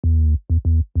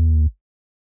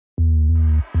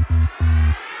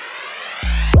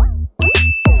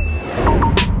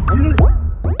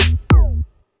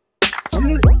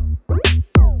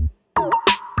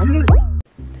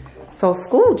So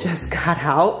school just got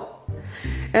out,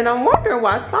 and I'm wondering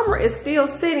why Summer is still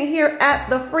sitting here at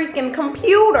the freaking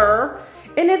computer,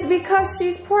 and it's because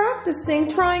she's practicing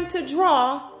trying to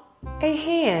draw a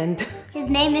hand. His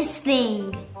name is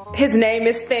Thing. His name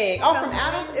is Thing. Oh, from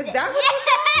Adams? Is that what?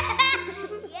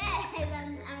 Yes,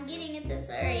 I'm getting a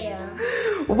tutorial.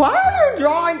 Why are you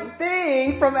drawing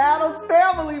Thing from Adam's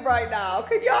Family right now?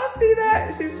 Can y'all see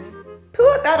that? She's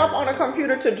put that up on a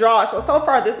computer to draw. So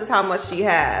far this is how much she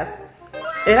has.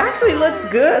 It actually looks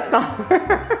good, Summer.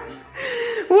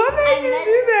 What made you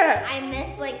do that? I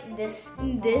messed like this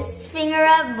finger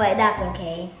up, but that's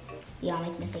okay. Y'all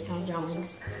make mistakes on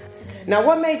drawings. Now,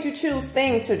 what made you choose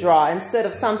Thing to draw instead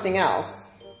of something else?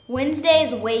 Wednesday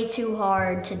is way too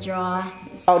hard to draw.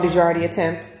 Oh, did you already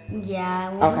attempt?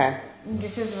 Yeah. Okay.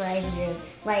 This is what I did.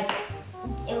 Like,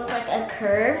 it was like a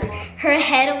curve. Her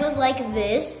head was like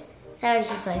this. So I was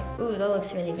just like, ooh, that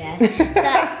looks really bad. So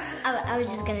I was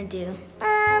just gonna do,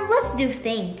 let's do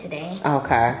Thing today.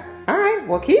 Okay. All right,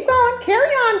 well, keep going. Carry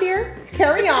on, dear.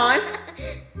 Carry on.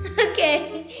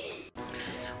 Okay.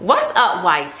 What's up,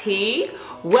 YT?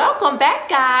 Welcome back,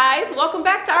 guys. Welcome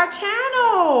back to our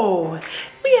channel.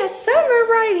 We got Summer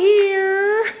right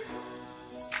here.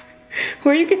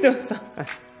 Where you can do something.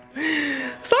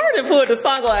 Summer done pulled the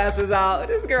sunglasses out.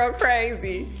 This girl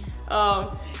crazy.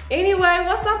 Anyway,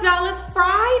 what's up, y'all? It's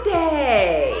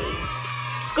Friday.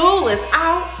 School is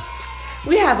out.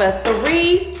 We have a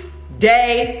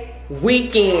 3-day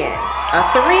weekend. A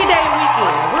 3-day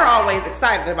weekend. We're always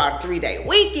excited about a 3-day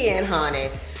weekend, honey.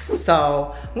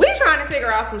 So we're trying to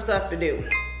figure out some stuff to do.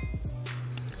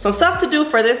 Some stuff to do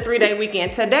for this 3-day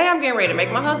weekend. Today I'm getting ready to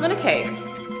make my husband a cake.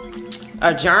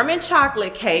 A German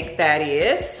chocolate cake, that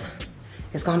is.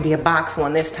 It's gonna be a box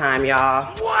one this time,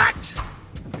 y'all. What?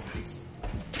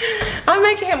 I'm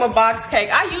making him a box cake.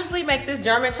 I usually make this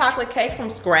German chocolate cake from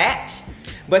scratch,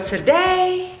 but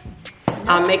today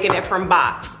I'm making it from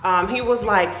box. He was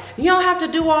like, you don't have to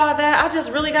do all that. I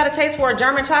just really got a taste for a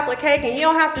German chocolate cake, and you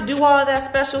don't have to do all that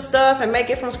special stuff and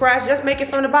make it from scratch. Just make it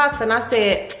from the box. And I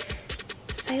said,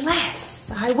 say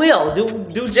less. I will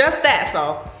do just that.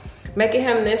 So making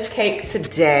him this cake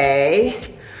today.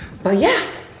 But yeah,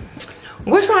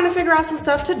 we're trying to figure out some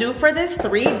stuff to do for this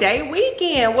 3-day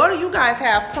weekend. What do you guys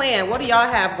have planned? What do y'all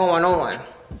have going on?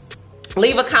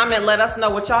 Leave a comment, let us know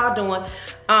what y'all doing.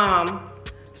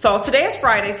 So today is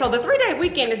Friday. So the 3-day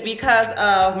weekend is because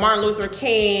of Martin Luther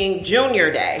King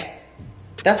Jr. Day.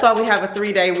 That's why we have a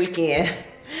 3-day weekend.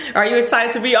 Are you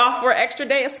excited to be off for an extra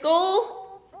day of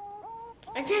school?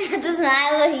 I'm trying not to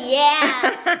smile,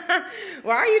 yeah.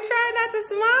 Why are you trying not to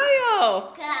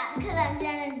smile? Cause I'm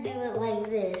trying to do it like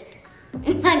this. I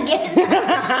guess.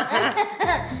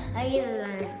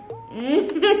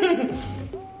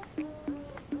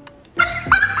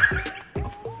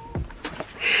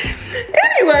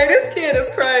 Anyway, this kid is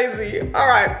crazy. All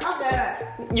right. Okay.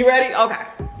 You ready? Okay.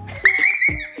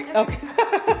 Okay.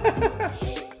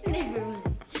 Never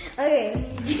mind. Okay.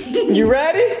 You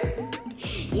ready?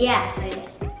 Yeah. Okay.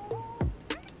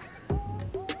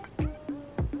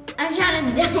 I'm trying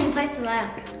to down my smile.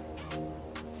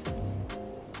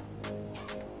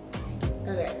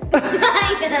 Okay.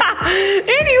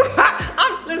 Anyway,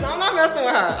 listen, I'm not messing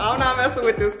with her. I'm not messing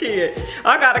with this kid.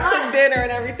 I gotta cook dinner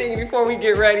and everything before we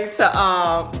get ready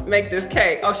to make this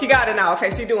cake. Oh, she got it now.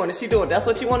 Okay, she doing it. She doing it. That's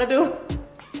what you want to do?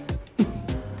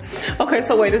 Okay,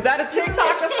 so wait, is that a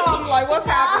TikTok or something? Like, what's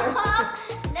happening?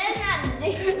 That's not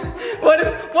this. What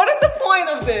is the point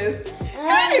of this?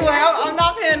 Anyway, I'm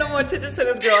not paying no more attention to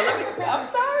this girl. I'm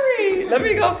sorry. Let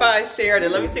me go find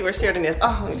Sheridan. Let me see where Sheridan is.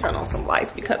 Oh, let me turn on some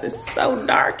lights because it's so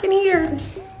dark in here.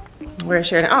 Where's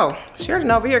Sheridan? Oh,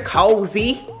 Sheridan over here,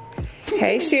 cozy.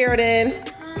 Hey, Sheridan.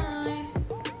 Hi.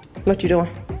 What you doing?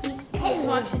 Just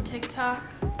watching TikTok.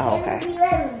 Oh, okay.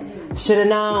 Should have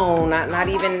known. Not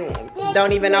even,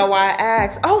 don't even know why I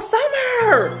asked. Oh,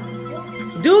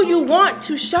 Summer! Do you want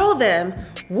to show them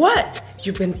what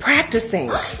you've been practicing?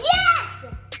 Yes!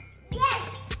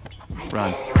 Yes!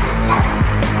 Run.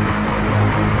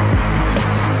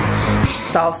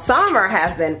 So Summer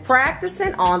has been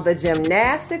practicing on the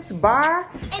gymnastics bar.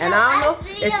 And I don't know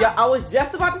if y'all, I was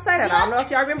just about to say that. I don't know if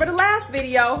y'all remember the last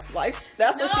video. Like,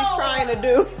 that's what she's trying to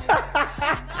do.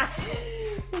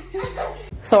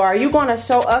 So are you gonna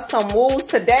show us some moves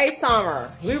today, Summer?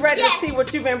 We ready to see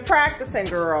what you've been practicing,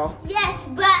 girl. Yes,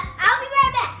 but I'll be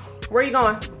right back. Where you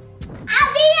going? I'll be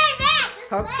right back.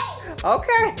 Just wait.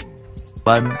 Okay.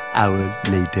 1 hour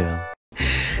later.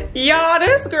 Y'all,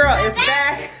 this girl is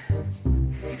back.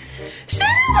 She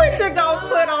went to go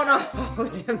put on a whole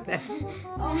gymnastics.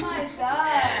 Oh my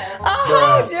god. A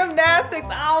whole gymnastics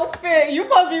outfit. You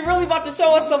must be really about to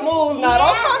show us some moves now.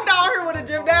 Don't come down here with a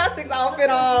gymnastics outfit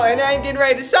on and ain't getting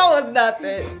ready to show us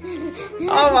nothing.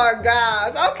 Oh my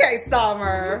gosh. Okay,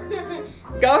 Summer.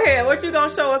 Go ahead. What you gonna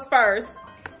show us first?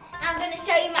 I'm gonna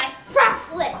show you my front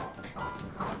flip.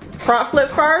 Front flip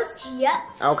first? Yep.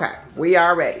 Okay, we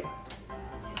are ready.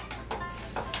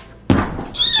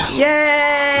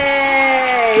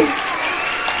 Yay!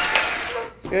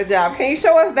 Good job. Can you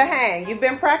show us the hang? You've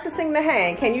been practicing the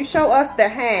hang. Can you show us the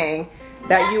hang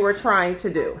that you were trying to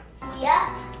do? Yep.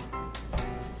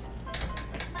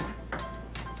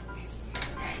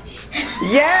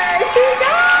 Yay! She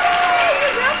got it!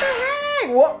 You got the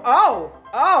hang! Whoa.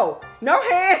 Oh, no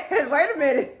hands. Wait a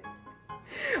minute.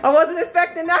 I wasn't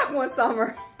expecting that one,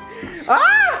 Summer.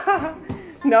 Ah!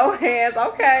 No hands.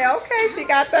 Okay, she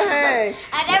got the hang.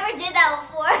 I never did that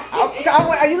before.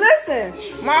 Are you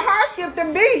listening? My heart skipped a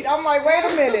beat. I'm like, wait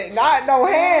a minute. Not no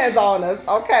hands on us.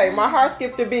 Okay, my heart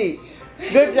skipped a beat.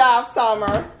 Good job,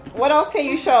 Summer. What else can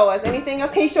you show us? Anything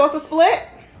else? Can you show us a split?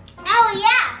 Oh,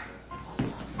 yeah.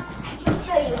 I can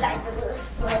show you guys a little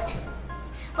split.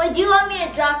 Wait, do you want me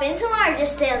to drop in somewhere or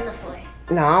just stay on the floor?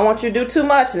 No, I don't want you to do too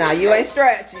much now. You ain't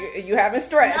stretched. You haven't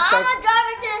stretched. No, I'm gonna drop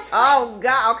into this split. Oh,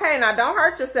 God. Okay, now don't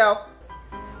hurt yourself.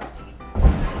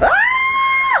 Ah!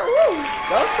 Woo.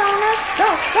 Go, Summer. Go,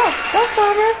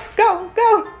 Summer. Go.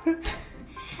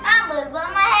 I blew my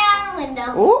head on the window.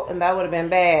 Ooh, and that would have been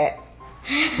bad.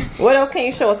 What else can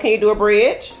you show us? Can you do a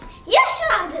bridge? Yeah,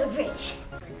 sure, I'll do a bridge.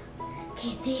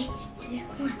 Okay, 3, 2,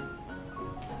 1.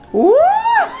 Woo!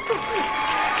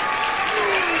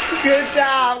 Good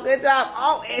job.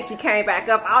 Oh, and she came back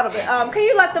up out of it. Can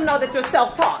you let them know that you're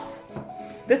self-taught?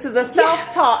 This is a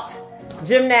self-taught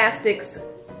gymnastics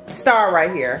star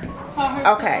right here.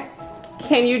 Okay.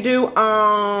 Can you do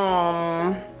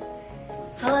How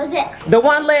was it? the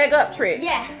one leg up trick?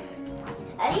 Yeah.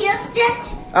 A heel stretch.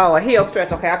 Oh, a heel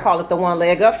stretch. Okay, I call it the one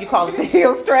leg up. You call it the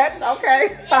heel stretch.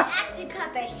 Okay. It's actually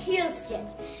called the heel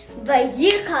stretch, but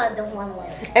you call it the one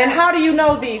leg. And how do you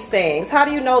know these things? How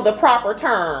do you know the proper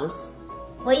terms?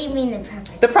 What do you mean the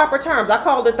proper? The proper terms. I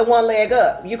called it the one leg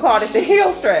up. You called it the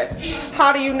heel stretch.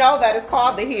 How do you know that it's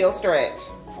called the heel stretch?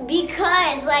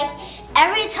 Because like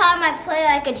every time I play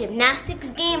like a gymnastics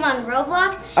game on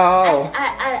Roblox,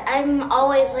 I'm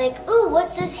always like, ooh,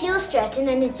 what's this heel stretch? And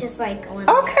then it's just like one.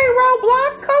 Okay,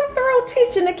 Roblox, come through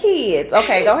teaching the kids.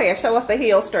 Okay, go ahead, show us the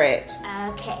heel stretch.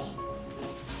 Okay.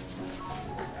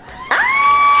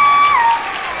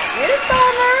 Get it,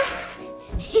 Summer.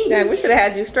 Yeah, we should have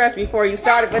had you stretch before you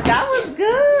started, but that was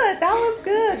good. That was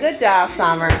good. Good job,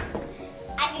 Summer.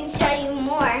 I can show you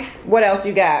more. What else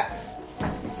you got?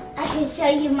 I can show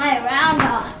you my round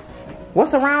off.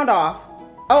 What's a round off?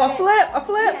 Oh, a flip?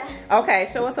 Yeah. Okay,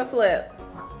 show us a flip.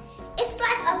 It's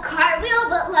like a cartwheel,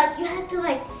 but like you have to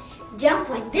like jump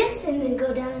like this and then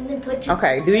go down and then put your...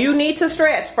 Okay, do you need to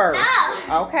stretch first?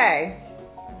 No. Okay.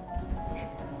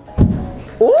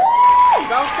 Ooh!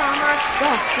 Go, Summer. Go.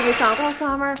 Give me some. Go,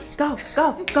 Summer.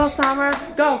 Go, Summer.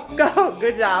 Go.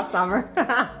 Good job, Summer.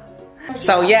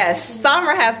 So yes,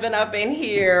 Summer has been up in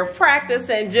here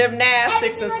practicing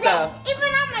gymnastics and stuff. Even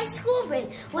on my school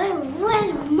break,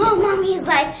 when mommy is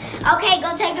like, okay,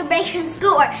 go take a break from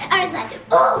school, I was like,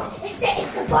 oh, it's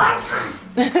the bar time.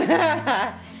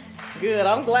 Good,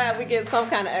 I'm glad we get some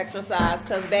kind of exercise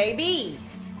because baby,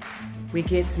 we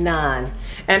get none.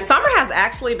 And Summer has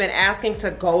actually been asking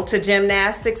to go to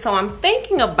gymnastics, so I'm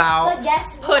thinking about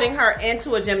putting her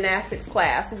into a gymnastics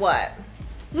class. What?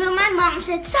 Well, my mom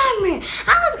said, Summer,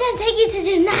 I was going to take you to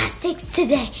gymnastics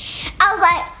today. I was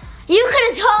like, you could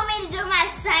have told me to do my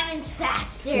assignments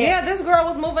faster. Yeah, this girl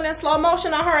was moving in slow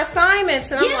motion on her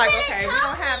assignments. And I'm like, okay, we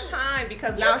don't have time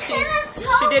because now she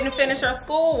didn't finish her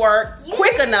schoolwork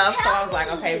quick enough. So I was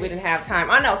like, okay, we didn't have time.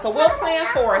 I know, so we'll plan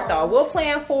for it though. We'll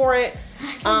plan for it.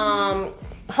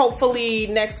 Hopefully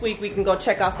next week we can go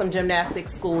check out some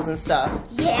gymnastics schools and stuff.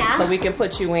 Yeah. So we can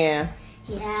put you in.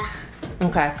 Yeah.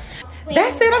 Okay.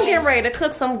 That's it. I'm getting ready to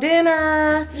cook some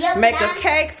dinner. Yep, make a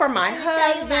cake for my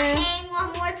husband. Show you my hang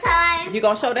one more time. You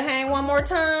gonna show the hang one more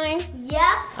time? Yep.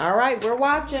 All right, we're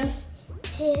watching.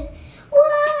 2, 1.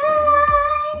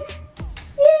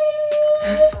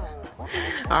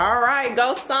 All right,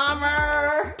 go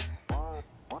Summer.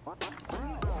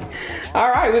 All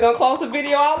right, we're gonna close the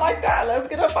video out like that. Let's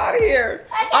get up out of here.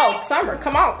 Okay. Oh, Summer,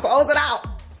 come on, close it out.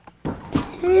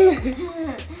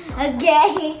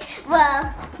 Okay,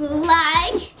 well,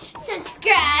 like,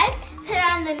 subscribe, turn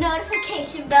on the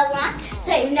notification bell on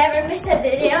so you never miss a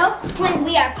video when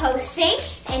we are posting,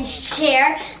 and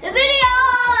share the video.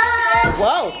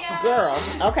 Whoa, girl.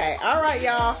 Okay, all right,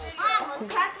 y'all. I almost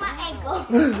cracked my ankle.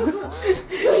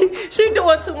 She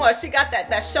doing too much. She got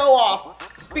that show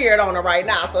off spirit on her right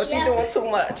now, so she Yeah. doing too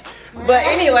much. But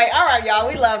anyway, all right, y'all.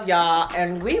 We love y'all,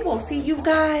 and we will see you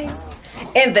guys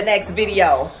in the next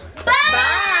video. Bye.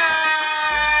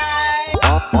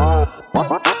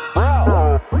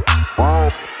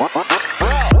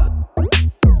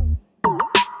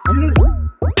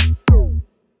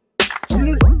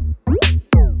 Mm.